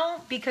 I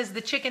don't because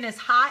the chicken is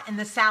hot and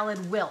the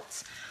salad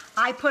wilts.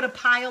 I put a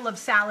pile of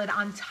salad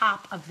on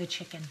top of the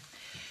chicken.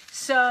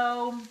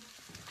 So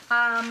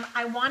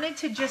I wanted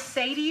to just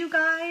say to you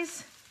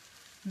guys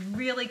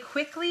really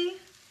quickly,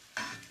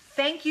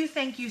 thank you,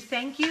 thank you,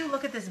 thank you.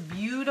 Look at this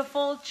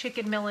beautiful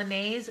chicken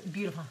Milanese.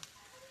 Beautiful.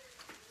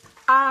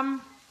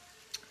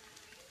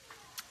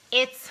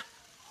 It's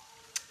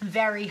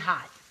very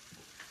hot.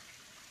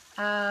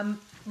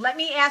 Let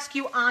me ask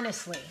you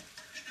honestly,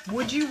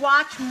 would you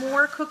watch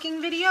more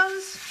cooking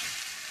videos?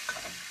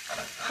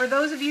 For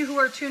those of you who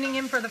are tuning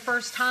in for the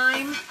first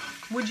time,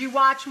 would you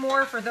watch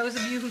more? For those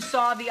of you who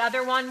saw the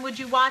other one, would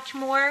you watch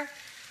more?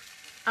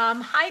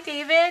 Hi,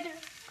 David.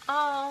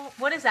 Oh,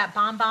 what is that?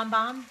 Bomb, bomb,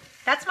 bomb?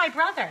 That's my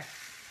brother.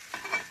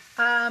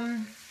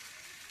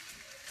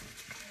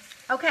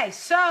 Okay,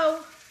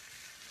 so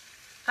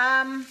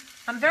I'm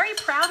very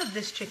proud of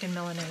this chicken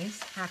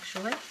Milanese,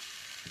 actually.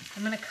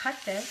 I'm going to cut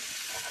this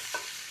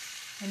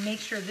and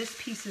make sure this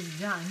piece is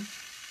done.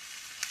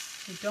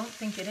 I don't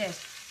think it is.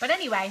 But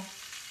anyway,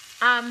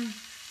 I'm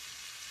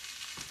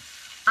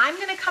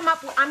going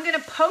to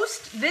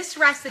post this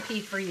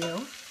recipe for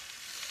you,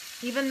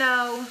 even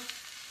though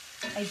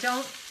it's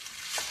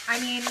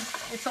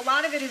a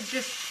lot of it is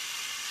just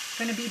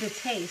going to be the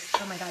taste.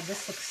 Oh my God,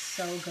 this looks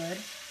so good.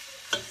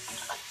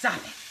 Stop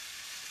it.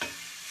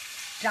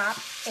 Stop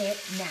it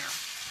now.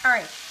 All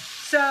right,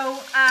 so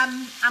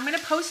I'm going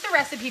to post the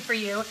recipe for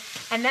you,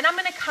 and then I'm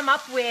going to come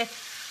up with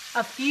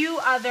a few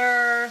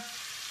other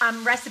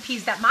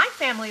recipes that my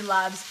family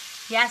loves.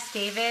 Yes,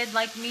 David,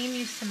 like Meme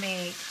used to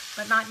make,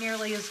 but not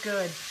nearly as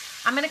good.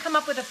 I'm going to come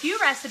up with a few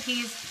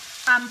recipes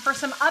for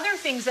some other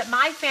things that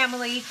my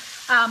family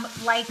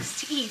likes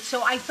to eat.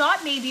 So I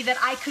thought maybe that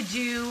I could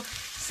do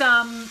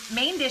some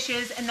main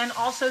dishes and then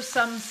also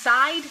some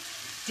side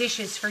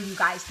dishes for you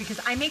guys, because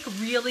I make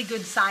really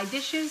good side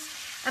dishes,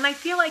 and I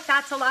feel like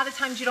that's a lot of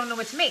times you don't know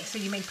what to make. So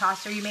you make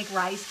pasta, or you make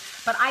rice,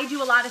 but I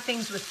do a lot of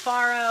things with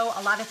farro,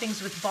 a lot of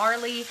things with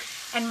barley,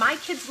 and my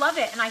kids love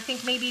it. And I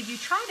think maybe if you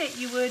tried it,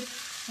 you would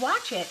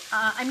watch it.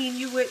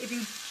 You would,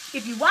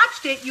 if you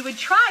watched it, you would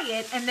try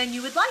it, and then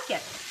you would like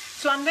it.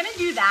 So I'm gonna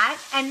do that,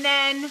 and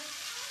then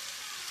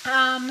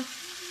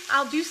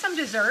I'll do some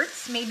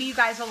desserts. Maybe you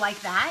guys will like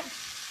that.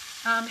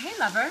 Hey,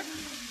 lover.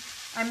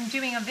 I'm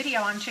doing a video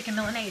on chicken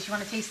Milanese. You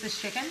want to taste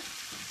this chicken?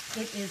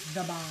 It is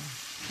the bomb.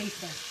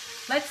 Taste it.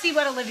 Let's see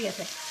what Olivia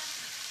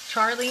thinks.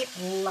 Charlie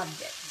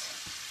loved it.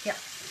 Here.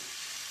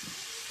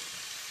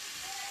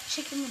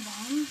 Chicken the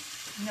bomb?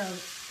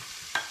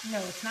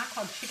 No, it's not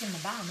called chicken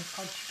the bomb. It's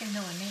called chicken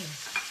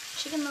Milanese.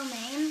 Chicken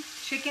Milanese?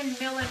 Chicken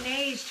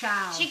Milanese,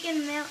 child.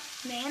 Chicken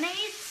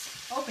mayonnaise?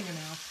 Open your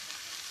mouth.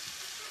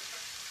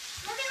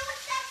 Mommy,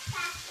 what's that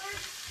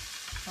password?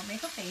 Don't make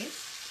a face.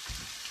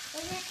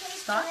 Does it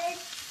taste Stop. good?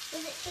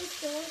 Does it taste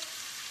good?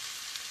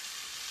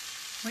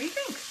 What do you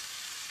think?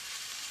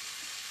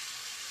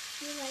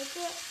 You like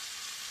it?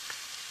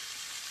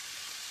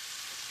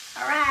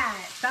 All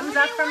right, thumbs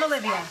up from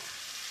Olivia.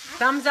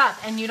 Thumbs up,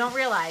 and you don't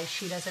realize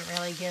she doesn't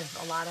really give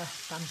a lot of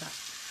thumbs up.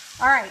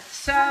 All right,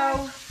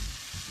 so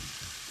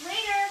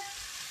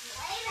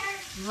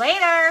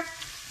later.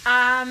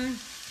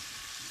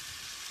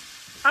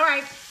 All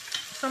right,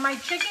 so my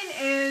chicken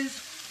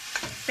is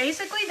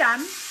basically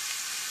done.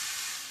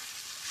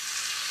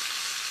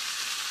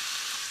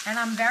 And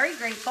I'm very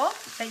grateful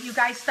that you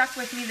guys stuck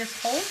with me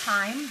this whole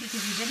time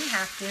because you didn't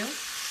have to.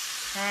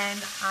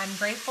 And I'm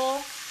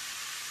grateful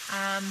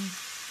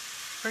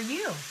for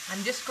you.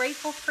 I'm just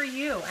grateful for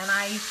you. And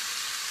I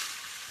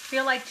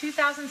feel like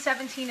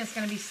 2017 is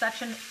going to be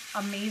such an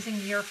amazing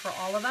year for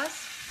all of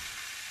us.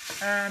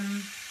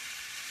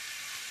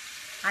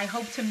 I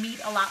hope to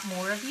meet a lot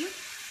more of you.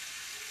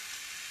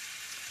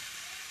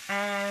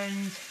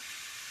 And,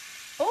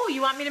 oh,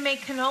 you want me to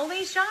make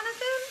cannolis,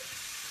 Jonathan?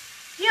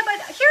 Yeah,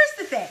 but here's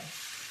the thing.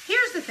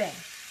 Here's the thing.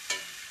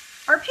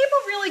 Are people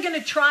really going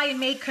to try and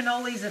make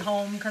cannolis at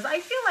home? Because I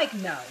feel like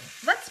no.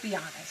 Let's be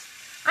honest.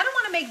 I don't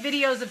want to make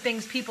videos of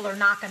things people are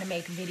not going to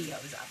make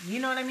videos of. You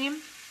know what I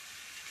mean?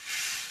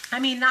 I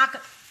mean,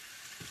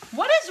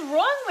 what is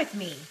wrong with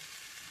me?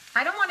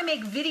 I don't want to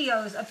make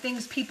videos of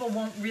things people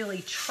won't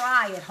really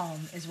try at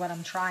home is what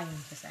I'm trying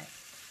to say.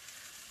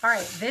 All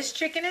right, this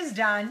chicken is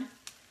done.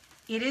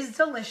 It is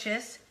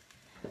delicious.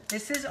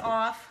 This is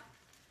off.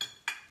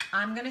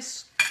 I'm going to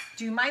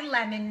do my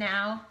lemon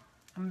now.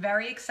 I'm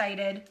very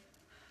excited.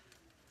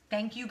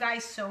 Thank you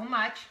guys so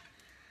much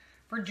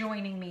for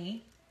joining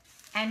me.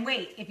 And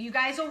wait, if you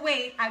guys will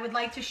wait, I would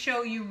like to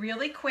show you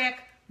really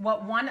quick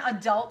what one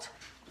adult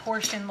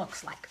portion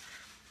looks like.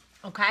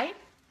 Okay?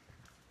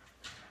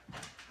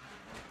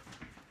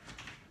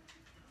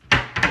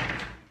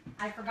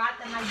 I forgot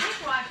that my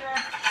dishwasher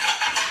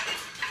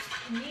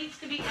needs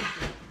to be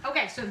empty.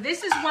 Okay, so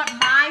this is what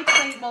my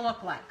plate will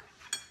look like.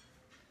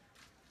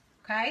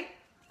 Okay?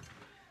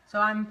 So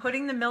I'm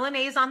putting the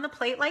Milanese on the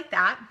plate like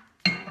that.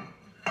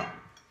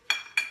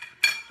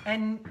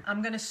 And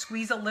I'm going to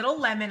squeeze a little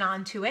lemon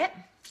onto it.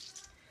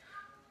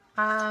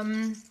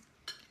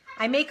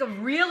 I make a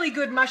really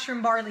good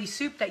mushroom barley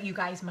soup that you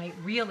guys might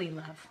really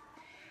love.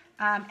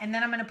 And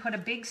then I'm going to put a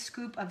big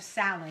scoop of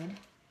salad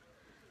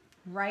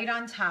right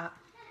on top.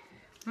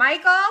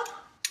 Michael?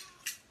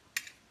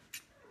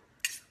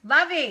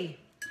 Lovey?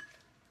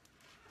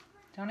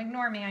 Don't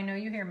ignore me. I know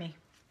you hear me.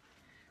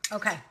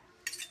 Okay.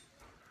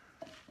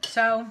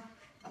 So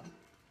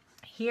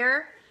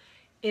here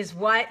is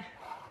what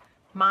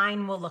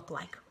mine will look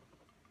like.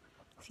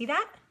 See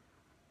that?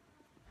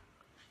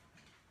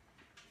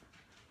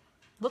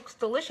 Looks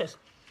delicious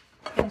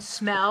and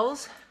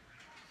smells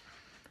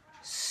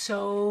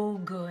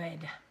so good.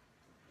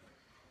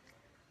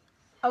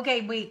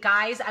 Okay, wait,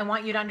 guys, I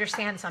want you to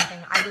understand something.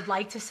 I would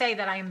like to say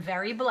that I am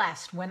very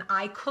blessed. When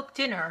I cook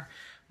dinner,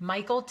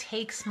 Michael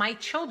takes my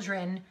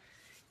children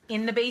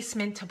in the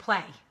basement to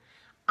play.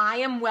 I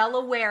am well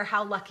aware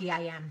how lucky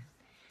I am.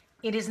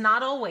 It is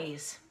not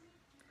always.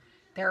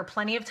 There are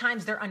plenty of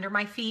times they're under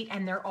my feet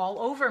and they're all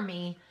over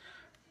me,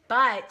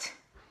 but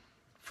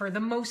for the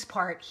most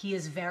part, he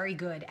is very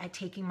good at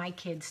taking my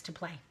kids to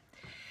play.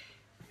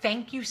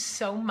 Thank you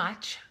so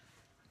much.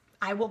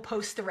 I will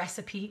post the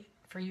recipe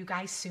for you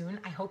guys soon.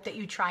 I hope that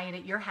you try it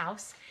at your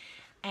house.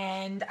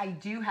 And I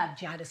do have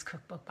Jada's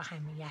cookbook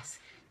behind me, yes.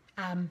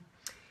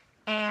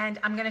 And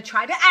I'm gonna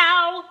try to,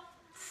 ow,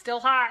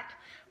 still hot.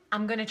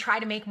 I'm gonna try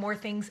to make more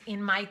things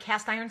in my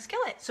cast iron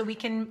skillet so we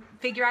can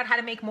figure out how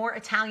to make more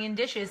Italian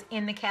dishes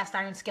in the cast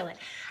iron skillet.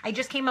 I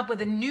just came up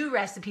with a new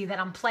recipe that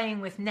I'm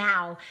playing with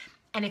now.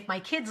 And if my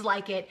kids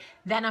like it,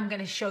 then I'm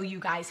gonna show you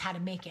guys how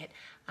to make it.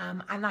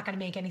 I'm not gonna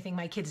make anything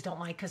my kids don't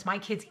like because my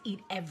kids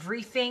eat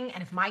everything.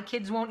 And if my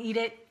kids won't eat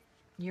it,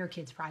 your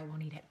kids probably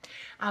won't eat it.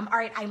 All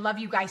right, I love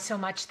you guys so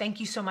much. Thank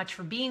you so much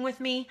for being with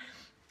me.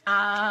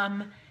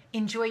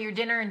 Enjoy your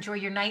dinner, enjoy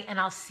your night, and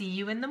I'll see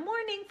you in the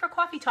morning for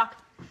coffee talk.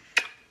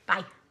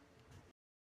 Bye.